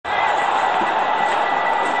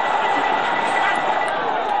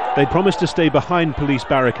They promised to stay behind police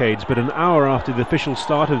barricades, but an hour after the official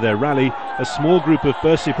start of their rally, a small group of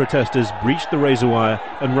Bursi protesters breached the razor wire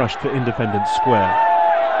and rushed for Independence Square.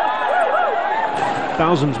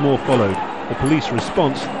 Thousands more followed. The police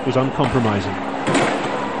response was uncompromising.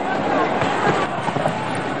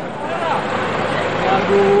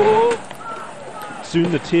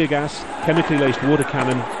 Soon the tear gas, chemically laced water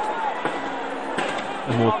cannon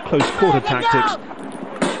and more close-quarter tactics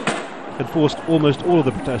had forced almost all of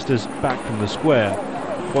the protesters back from the square.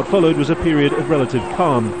 What followed was a period of relative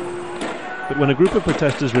calm. But when a group of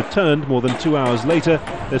protesters returned more than 2 hours later,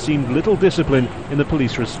 there seemed little discipline in the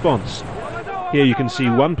police response. Here you can see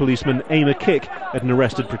one policeman aim a kick at an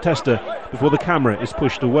arrested protester before the camera is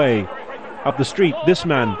pushed away. Up the street, this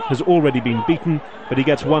man has already been beaten, but he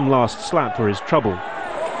gets one last slap for his trouble.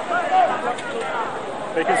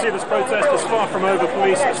 You can see this protest is far from over.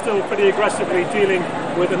 Police are still pretty aggressively dealing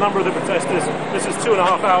with a number of the protesters. This is 2.5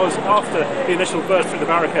 hours after the initial burst through the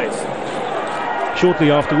barricades.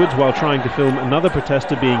 Shortly afterwards, while trying to film another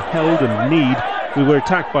protester being held and kneed, we were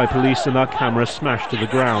attacked by police and our camera smashed to the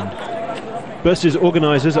ground. Bursi's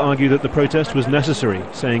organisers argue that the protest was necessary,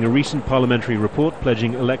 saying a recent parliamentary report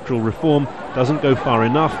pledging electoral reform doesn't go far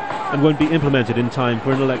enough and won't be implemented in time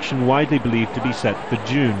for an election widely believed to be set for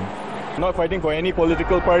June. I'm not fighting for any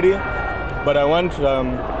political party, but I want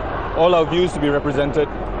all our views to be represented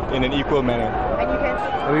in an equal manner.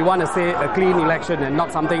 We want to see a clean election and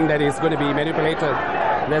not something that is going to be manipulated.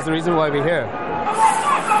 That's the reason why we're here.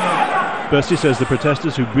 Bursi says the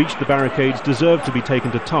protesters who breached the barricades deserve to be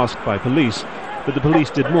taken to task by police, but the police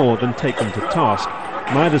did more than take them to task.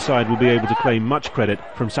 Neither side will be able to claim much credit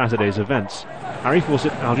from Saturday's events. Harry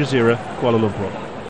Fawcett, Al Jazeera, Kuala Lumpur.